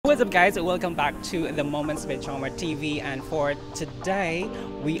What's up, guys? Welcome back to the Moments with Choma TV, and for today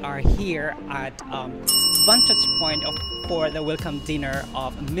we are here at Vantage Point for the welcome dinner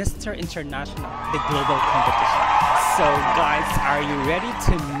of Mr. International, the global competition. So guys, are you ready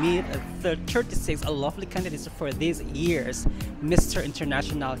to meet the 36 lovely candidates for this year's Mr.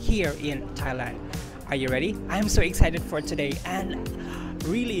 International here in Thailand? Are you ready? I'm so excited for today, and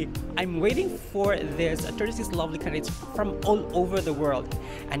really, I'm waiting for this 36 lovely candidates from all over the world.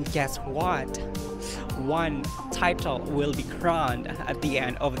 And guess what? One title will be crowned at the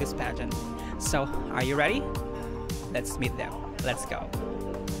end of this pageant. So, are you ready? Let's meet them. Let's go.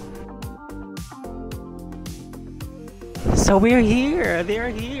 So we're here. They're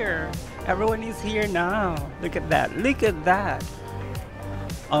here. Everyone is here now. Look at that. Look at that.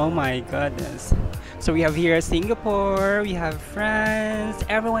 Oh my goodness. So we have here Singapore, we have France,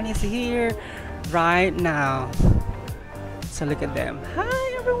 everyone is here right now. So look at them.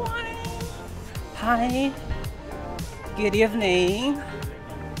 Hi everyone. Hi. Good evening.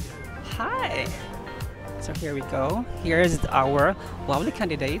 Hi. So here we go. Here's our lovely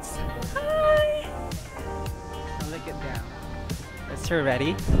candidates. Hi. So look at them. Is her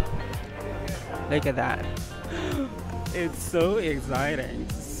ready? Look at that. It's so exciting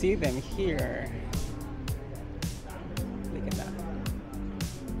to see them here. Look at that.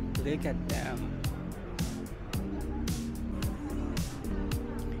 Look at them.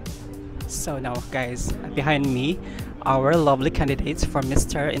 So now, guys, behind me, our lovely candidates for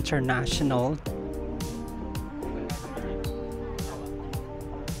Mr. International.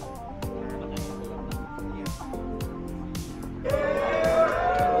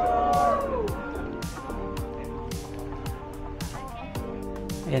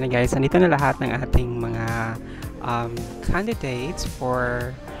 Ayan na guys, nandito na lahat ng ating mga candidates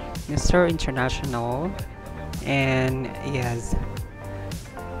for Mr. International. And yes,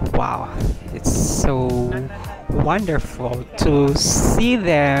 wow, it's so wonderful to see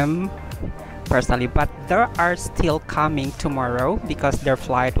them personally, but they are still coming tomorrow because their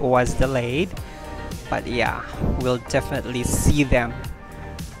flight was delayed. But yeah, we'll definitely see them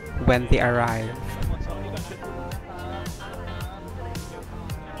when they arrive.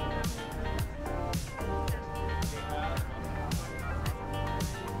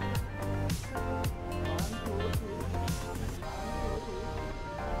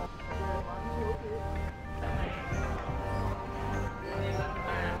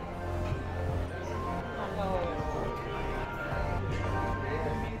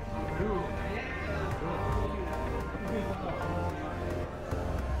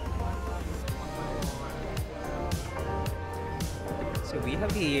 So we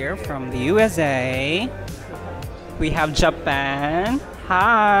have here from the USA, we have Japan,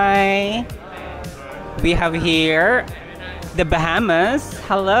 hi, we have here the Bahamas,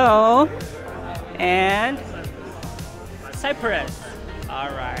 hello, and Cyprus. All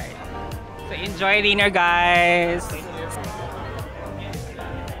right, so enjoy dinner, guys.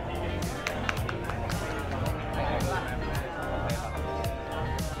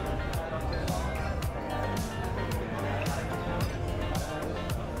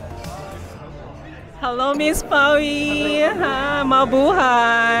 Hello, Miss Pawi. Hi,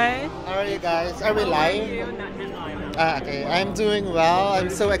 mabuhay. How are you guys? Are we live? Okay, I'm doing well. I'm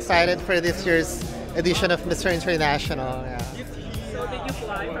so excited for this year's edition of Mr. International. Yeah. So did you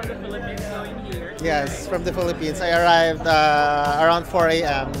fly from the Philippines going here? Yes, from the Philippines. I arrived around 4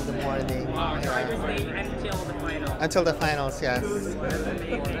 a.m. in the morning. Wow, so I will stay until the finals. Until the finals, yes.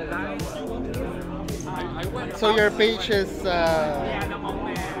 So your page is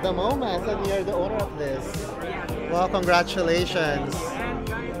the Moment, and you're the owner of this. Well, congratulations.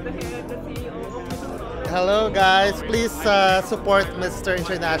 Hello guys, please support Mr.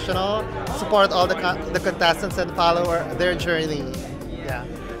 International, support all the contestants and follow their journey. Yeah.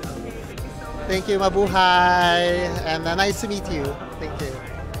 Thank you, mabuhay, and nice to meet you. Thank you.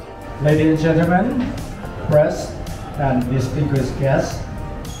 Ladies and gentlemen, press and distinguished guests,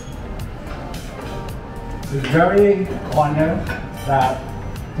 it's very honored that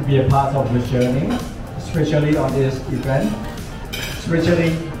to be a part of the journey, especially on this event.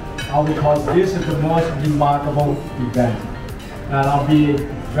 Especially, I would call this is the most remarkable event. And I'll be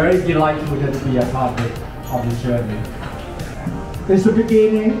very delighted to be a part of the journey. It's the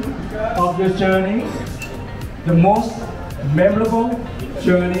beginning of this journey, the most memorable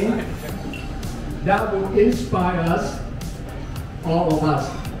journey that will inspire us, all of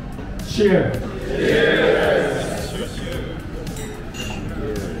us. Cheers! Cheers!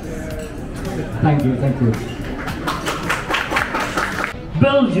 Thank you, thank you.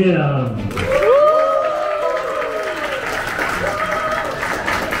 Belgium!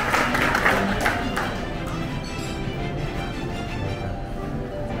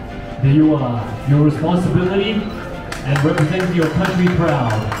 There you are, your responsibility and representing your country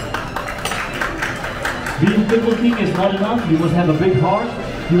proud. Being good looking is not enough. You must have a big heart,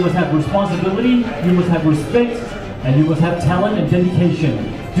 you must have responsibility, you must have respect, and you must have talent and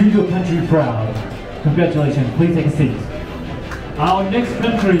dedication. Do your country proud. Congratulations, please take a seat. Our next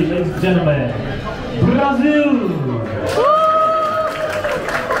country, ladies and gentlemen, Brazil!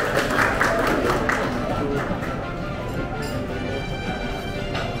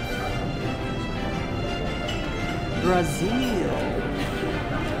 Brazil.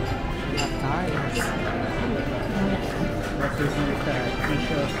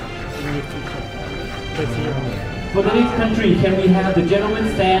 For the next country, can we have the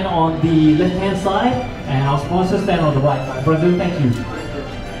gentleman stand on the left-hand side and our sponsor stand on the right? Brazil, thank you.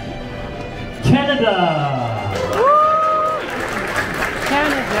 Canada!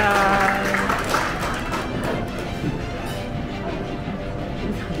 Canada.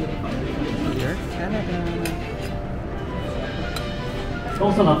 Here, Canada. ต้อ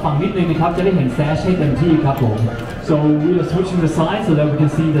งสลับฝั่งนิดนึงนะครับจะได้เห็นแซชให้เต็มที่ครับผม So we are switching the side so that we can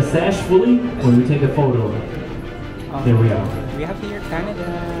see the sash fully when we take a photo. There we are. We have here Canada.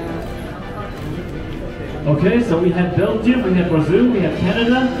 Okay, so we have Belgium, we have Brazil, we have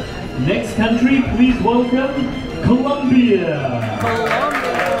Canada. Next country, please welcome Colombia.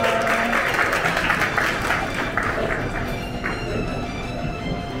 Colombia.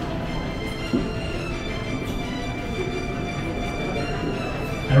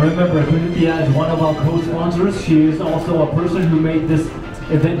 And remember, Colombia is one of our co-sponsors. She is also a person who made this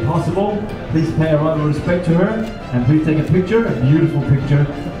event possible. Please pay a lot of respect to her and please take a picture, a beautiful picture,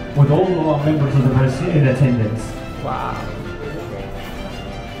 with all of our members of the press in attendance. Wow.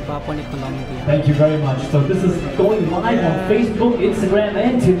 Colombia. Thank you very much. So this is going live on Facebook, Instagram,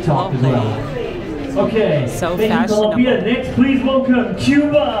 and TikTok as well. Okay, So thank you, Colombia. Next, please welcome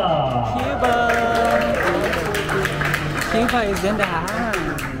Cuba. Cuba is in the house.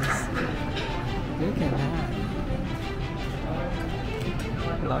 Look at that.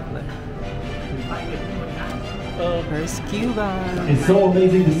 Lovely. Where's Cuba? It's so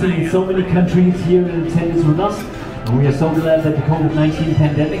amazing to see so many countries here in attendance with us. And we are so glad that the COVID-19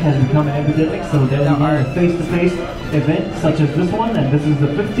 pandemic has become an epidemic, so that we have a face-to-face event such as this one, and this is the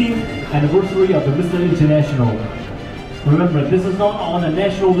 15th anniversary of the Mr. International. Remember, this is not on a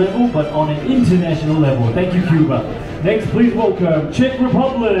national level, but on an international level. Thank you, Cuba. Next, please welcome Czech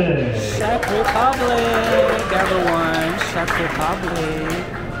Republic. Czech Republic, everyone. Czech Republic.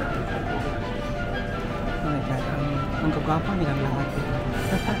 Oh my God, ang gagwapo nilang lahat.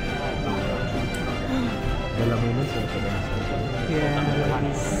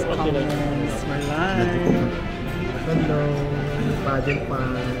 Yes, comments, Merlin. Hello, pageant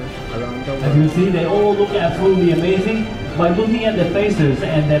around the world. As you see, they all look absolutely amazing. By looking at their faces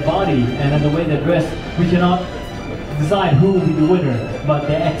and their body and at the way they're dressed, we cannot decide who will be the winner, but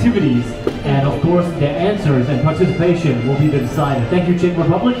their activities and of course their answers and participation will be the decider. Thank you, Czech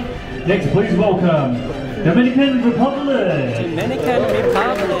Republic. Next, please welcome Dominican Republic. Dominican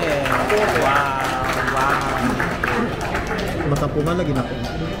Republic. Wow.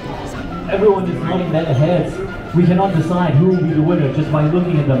 Everyone is nodding their heads. We cannot decide who will be the winner just by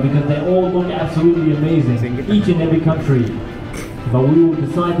looking at them because they all look absolutely amazing, each and every country. But we will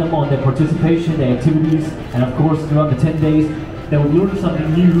decide them on their participation, their activities, and of course throughout the 10 days, they will learn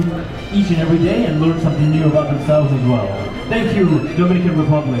something new each and every day and learn something new about themselves as well. Thank you, Dominican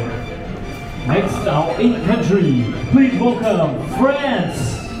Republic. Next, our 8th country. Please welcome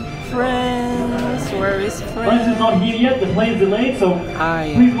France. France, where is France? France is not here yet, the plane's delayed, so yeah.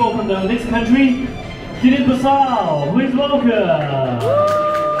 Please welcome the next country, Guinea-Bissau. Please welcome.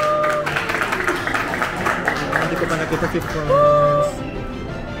 Hindi ko pa nakita si France.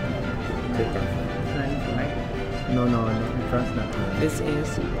 No, France not. This is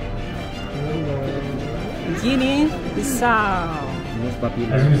Guinea-Bissau.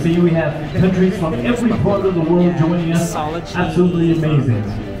 As you see, we have countries from every part of the world joining us. Absolutely amazing.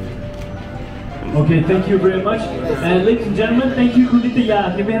 Okay, thank you very much. And ladies and gentlemen, thank you,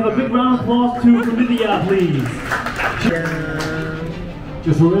 Kunitaya. Can we have a big round of applause to Kunitaya, please?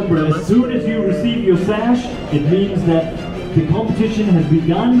 Just remember, as soon as you receive your sash, it means that the competition has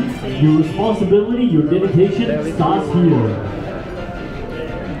begun. Your responsibility, your dedication starts here.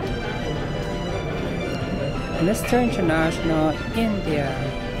 Mr. International, India.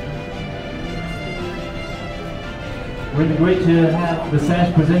 Really great to have the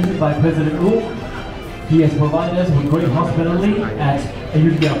sash presented by President Wu. He has provided us with great hospitality at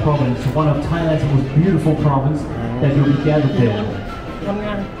Ayutthaya province, one of Thailand's most beautiful provinces that you'll be gathered there.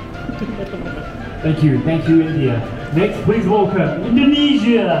 Thank you, India. Next, please welcome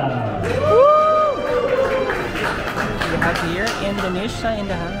Indonesia. We have here Indonesia in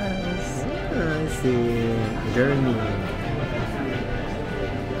the house. I see. Journey.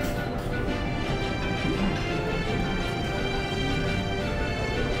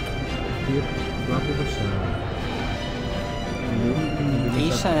 Gwapo ba siya?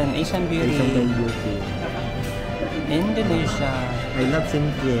 Asian beauty. Asian beauty. Indonesia. I love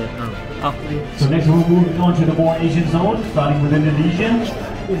Sirikit. Oh. So next we'll move on to the more Asian zone, starting with Indonesia.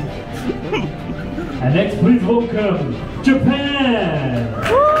 And next, please welcome Japan.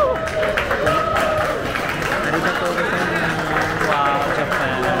 Wow,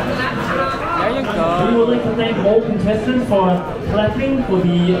 Japan. There you We go. would like to thank all contestants for clapping for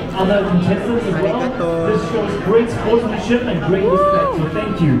the other contestants as well. This shows great sportsmanship and great respect, so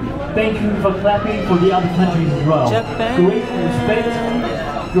thank you. Thank you for clapping for the other countries as well. Japan. Great respect,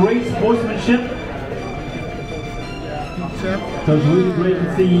 great sportsmanship. So it's really great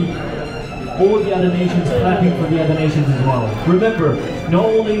to see all the other nations clapping for the other nations as well. Remember, not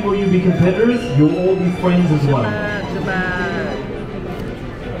only will you be competitors, you'll all be friends as well.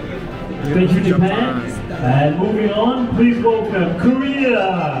 Thank you, Japan. And moving on, please welcome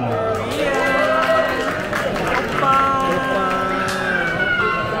Korea.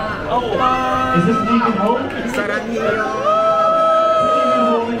 Is this leaving home?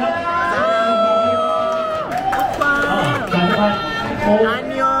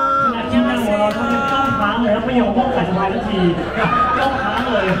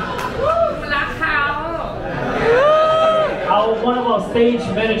 One of our stage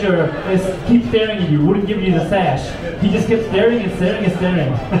manager is keep staring at you, wouldn't give you the sash. He just kept staring and staring and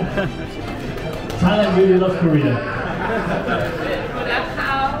staring. Thailand really loves Korea.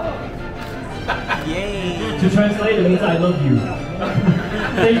 Yay. To translate, it means I love you.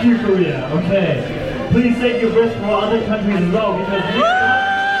 Thank you, Korea. Okay. Please save your breath for other countries as well, because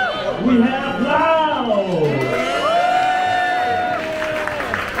we have Laos.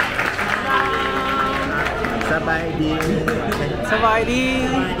 Sawadee.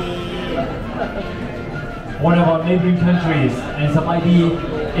 One of our neighboring countries, and Sawadee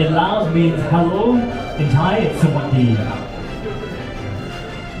in Laos means hello. In Thai, it's Sawadee.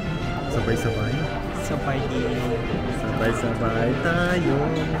 Sabay-sabay. Sawadee. Sabay-sabay tayo.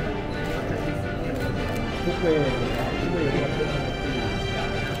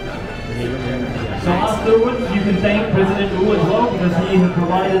 So afterwards, you can thank President Wu as well because he has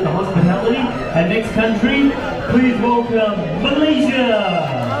provided the hospitality. And next country, please welcome Malaysia.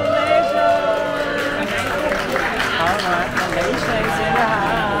 Malaysia. Alright, Malaysia is in the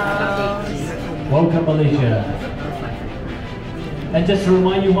house. Welcome, Malaysia. And just to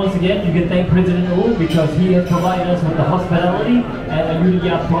remind you once again, you can thank President Wu because he has provided us with the hospitality at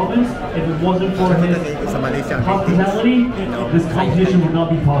Ayutthaya province. If it wasn't for his hospitality, this competition would not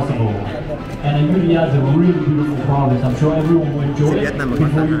be possible. And Ayutthaya is a really beautiful province. I'm sure everyone will enjoy it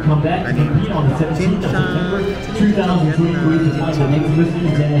before you come back and compete on the 17th of September 2023 to find the next Mr.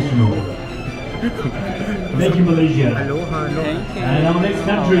 International. Thank you, Malaysia. Aloha. Thank you. And our next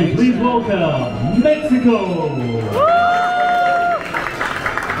country, please welcome Mexico.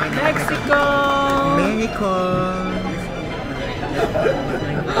 Mexico. Mexico.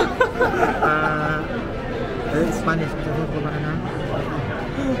 Spanish.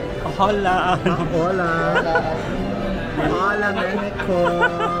 Hola. Hola. Hola, Mexico.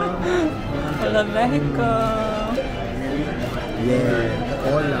 Hola, Mexico. Yeah.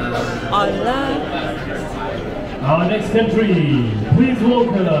 Hola. Hola. Our next country, please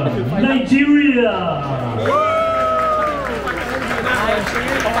welcome Nigeria.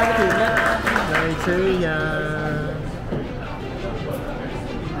 Nigeria.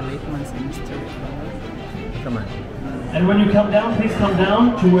 Come on. And when you come down, please come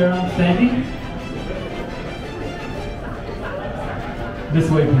down to where I'm standing. This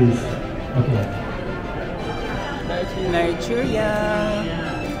way, please. Okay. Nigeria.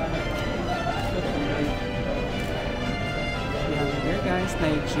 Here, guys,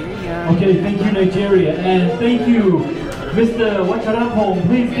 Nigeria. Okay, thank you, Nigeria. And thank you, Mr. Wacharapong.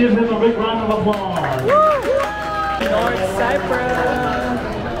 Please give him a big round of applause. North Cyprus.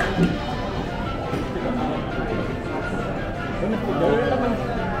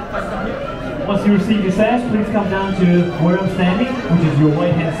 Once you receive your sash, please come down to where I'm standing, which is your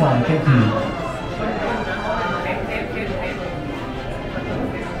right hand side. Thank you.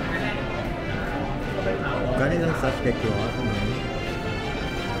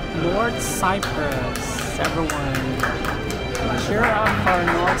 North Cyprus, everyone. Cheer up for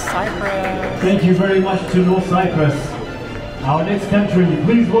North Cyprus. Thank you very much to North Cyprus. Our next country,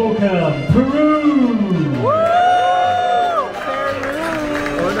 please welcome Peru.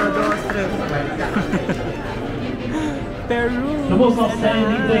 Uno, dos, tres. Peru. The most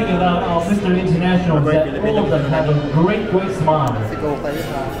outstanding thing about our Mr. International is that all of them have a great smile.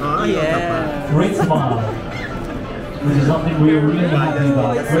 Yeah. Great smile. Which is something we're really happy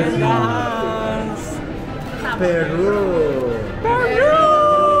about. Great smile. Peru. Peru.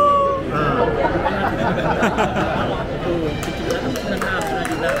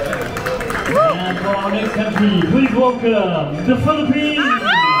 And for our next country, please welcome the Philippines.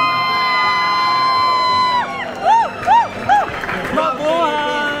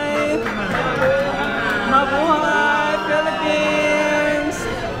 Mabuhay! Mabuhay, Philippines!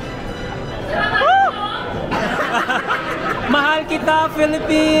 Woo! Mahal kita,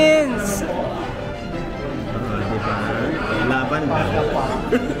 Philippines! Diba? Laban ba?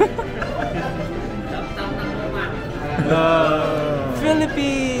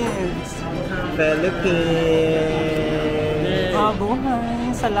 Philippines! Philippines!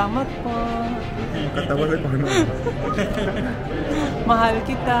 Mabuhay! Salamat po! Katawan ko ano. Mahal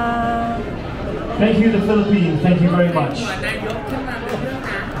kita! Thank you, the Philippines. Thank you very much.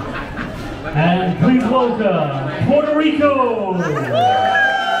 And please welcome Puerto Rico.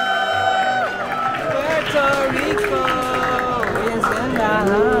 Puerto Rico is in the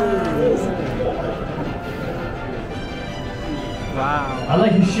house. Wow! I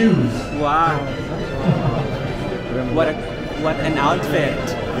like his shoes. Wow! What an outfit!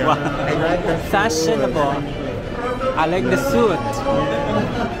 Wow! I like the Fashionable. I like the suit.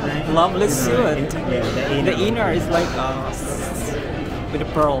 Lovely suit. The inner is like with the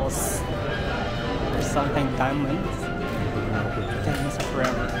pearls or something diamonds. Diamonds are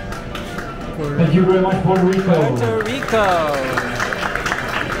forever. Thank you very much, Puerto Rico. Puerto Rico.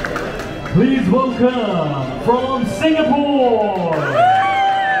 Please welcome from Singapore.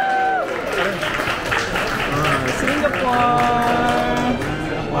 Singapore.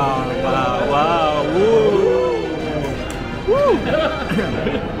 Wow! Wow! Wow! Woo! Woo!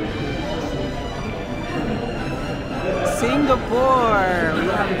 Singapore!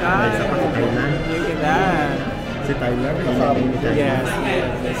 Look at that! Look at that! Si Tyler. Yes,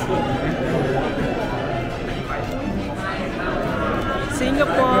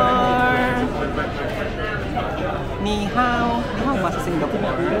 Singapore! Ni hao. Ni hao ba sa Singapore?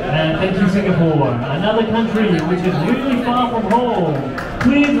 And thank you, Singapore. Another country which is really far from home.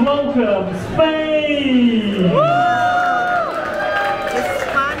 Please welcome Spain.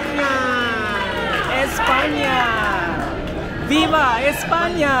 España! España! Viva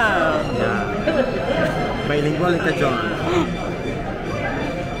España! Bilingual ka, John.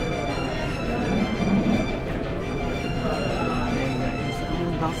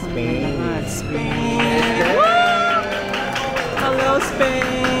 Spain. Spain! Hello,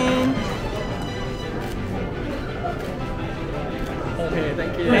 Spain! Okay,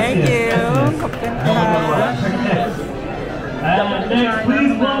 thank you. Thank you! Kapten ka. And next,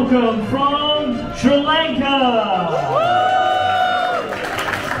 please welcome from Sri Lanka.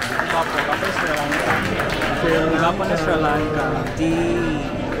 Gwapo na Sri Lanka. D.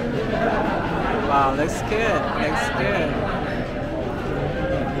 Wow, looks good. Looks good.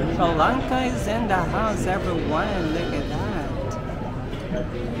 Sri Lanka is in the house, everyone. Look at that.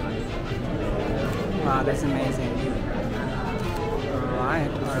 Wow, that's amazing.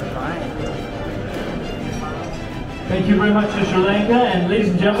 Alright, alright. Thank you very much to Sri Lanka, and ladies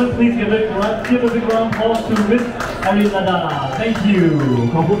and gentlemen, please give a big round of applause to Miss Arinada. Thank you.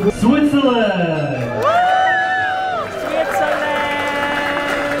 Switzerland. Switzerland!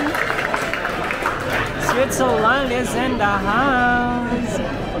 Switzerland is in the house.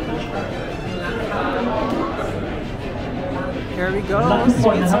 Here we go,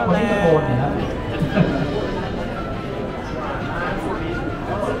 Switzerland.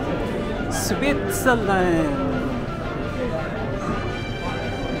 Switzerland,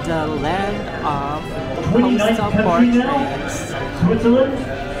 the land of 29th postal country now, portraits. Switzerland.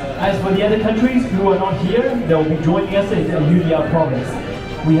 As for the other countries who are not here, they'll be joining us in UDR province.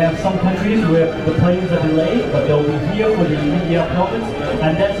 We have some countries where the planes are delayed, but they'll be here for the UDR province,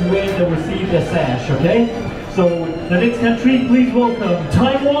 and that's where they'll receive their sash, okay? So, the next country, please welcome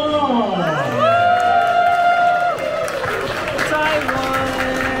Taiwan!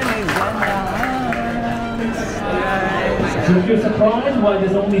 So if you're surprised why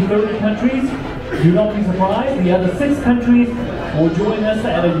there's only 30 countries, do not be surprised. The other 6 countries will join us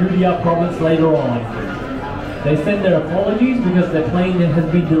at a UDR province later on. They send their apologies because their plane has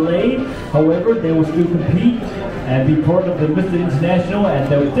been delayed. However, they will still compete and be part of the Mr. International, and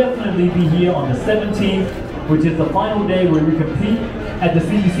they will definitely be here on the 17th which is the final day where we compete at the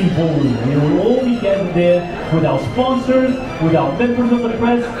CBC Ballroom. We will all be gathered there with our sponsors, with our members of the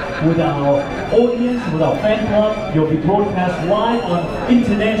press, with our audience, with our fan club. You'll be broadcast live on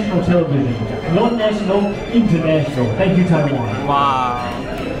international television, not national, international. Thank you, Taiwan. Wow.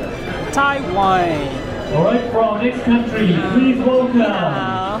 Taiwan. All right, for our next country, please welcome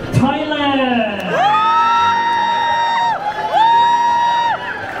Thailand.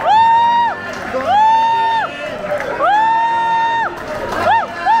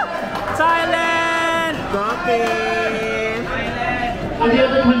 Thailand. And the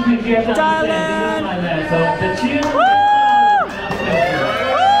other countries you have to understand, Thailand. Thailand. So the cheer.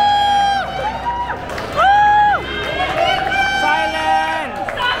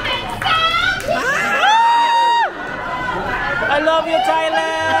 I love you,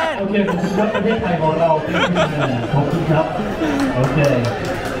 Thailand! Okay, ประเทศไทยของเราเป็นขอบคุณครับ Okay.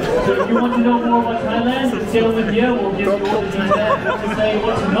 So if you want to know more about Thailand, the gentleman here will give you all the details, what to say,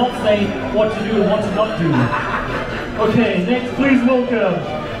 what to not say, what to do, and what to not do. Okay, next please welcome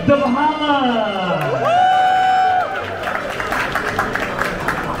the Bahamas!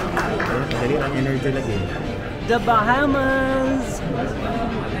 Jadi orang energy lagi. The Bahamas!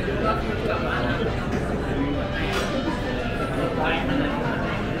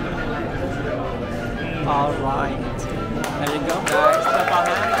 All right, there you go, guys. The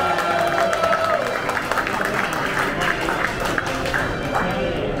Bahamas.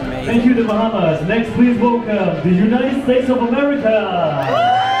 Amazing. Thank you, the Bahamas. Next, please welcome the United States of America.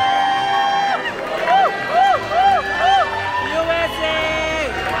 USA!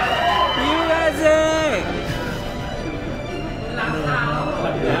 USA!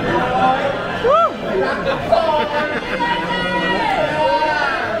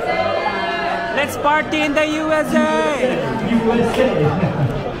 Let's party in the USA! USA.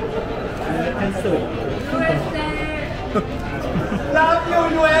 Love you,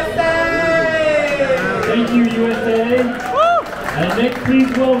 USA! Thank you, USA. And next,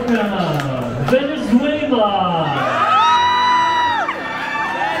 please welcome Venezuela.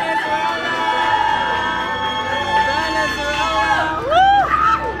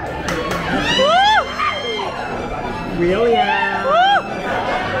 William.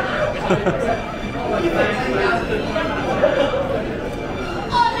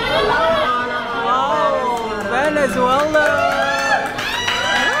 Venezuela!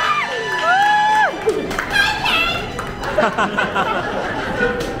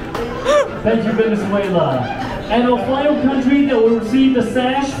 Thank you, Venezuela. And our final country that will receive the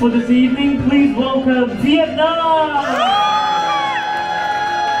sash for this evening, please welcome Vietnam.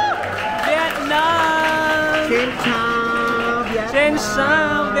 Vietnam! Chen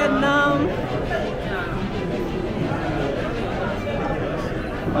Shao, Vietnam!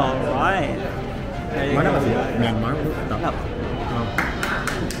 Alright. There you Mana go. masih? Myanmar. Yep.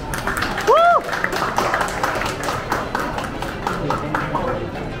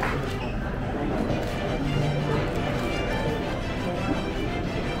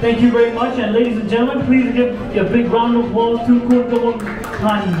 Thank you very much, and ladies and gentlemen, please give a big round of applause to Kun Gawon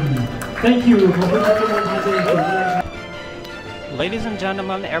Khan. Thank you for Ladies and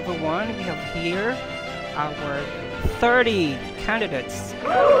gentlemen, everyone, we have here our 30 candidates.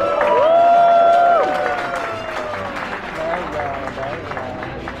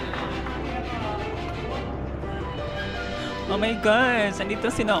 Oh my gosh,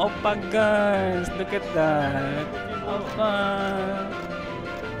 andito sina Oppa, guys. Look at that. Oppa.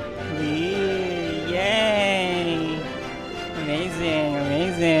 Yay! Amazing,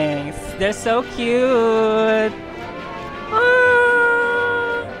 amazing. They're so cute.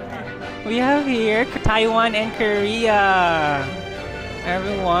 Ah, we have here Taiwan and Korea.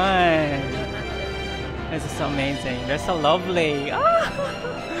 Everyone. This is so amazing. They're so lovely. Ah.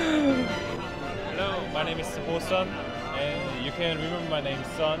 Hello, my name is Ho-sun, and you can remember my name,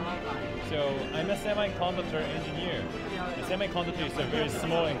 Sun. So I'm a semiconductor engineer. A semiconductor is a very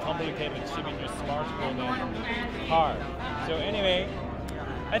small and complicated chip in your smartphone and car. So anyway,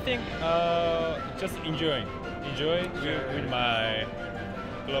 I think just enjoy with my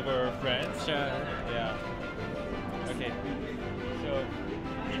global friends. Sure. Yeah. Okay. So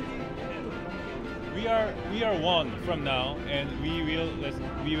we are one from now, and we will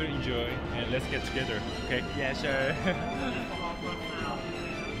enjoy and let's get together. Okay? Yeah, sure.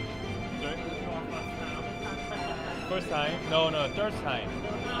 First time? No, third time.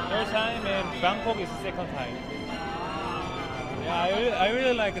 Third time, and Bangkok is the second time. Yeah, I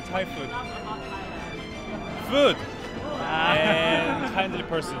really like Thai food. Food and kindly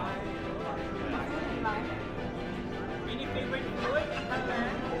person.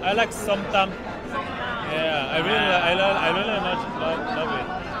 I like som tam. Yeah, I really much love it.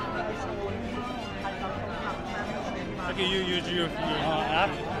 Okay, you use your app.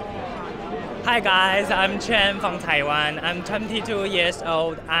 Hi guys, I'm Chen from Taiwan. I'm 22 years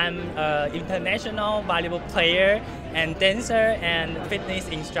old. I'm an international volleyball player and dancer and fitness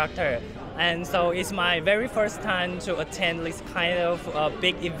instructor. And so it's my very first time to attend this kind of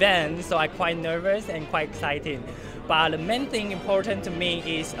big event, so I'm quite nervous and quite excited. But the main thing important to me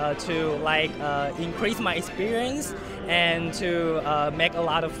is to increase my experience and to make a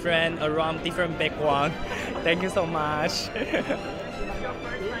lot of friends around different backgrounds. Thank you so much.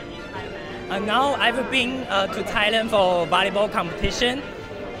 Now I've been to Thailand for volleyball competition.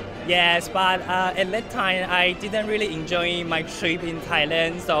 Yes, but at that time I didn't really enjoy my trip in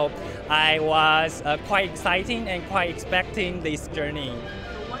Thailand, so I was quite excited and quite expecting this journey.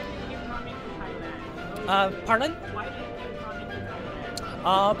 Pardon?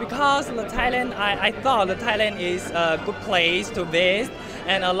 Because the Thailand, I thought the Thailand is a good place to visit,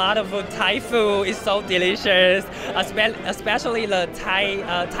 and a lot of Thai food is so delicious. Especially the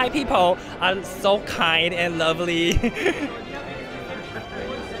Thai people are so kind and lovely.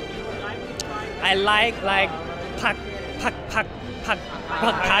 I like pak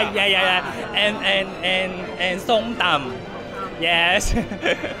Thai, yeah, and som tam, yes.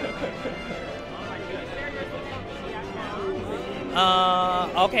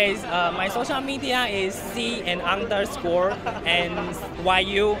 Okay, my social media is C__ and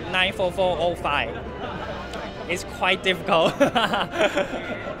YU94405. It's quite difficult.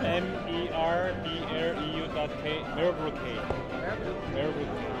 MERBREU.K.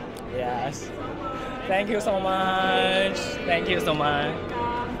 Yes. Thank you so much. Thank you so much.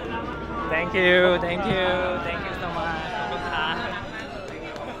 Thank you.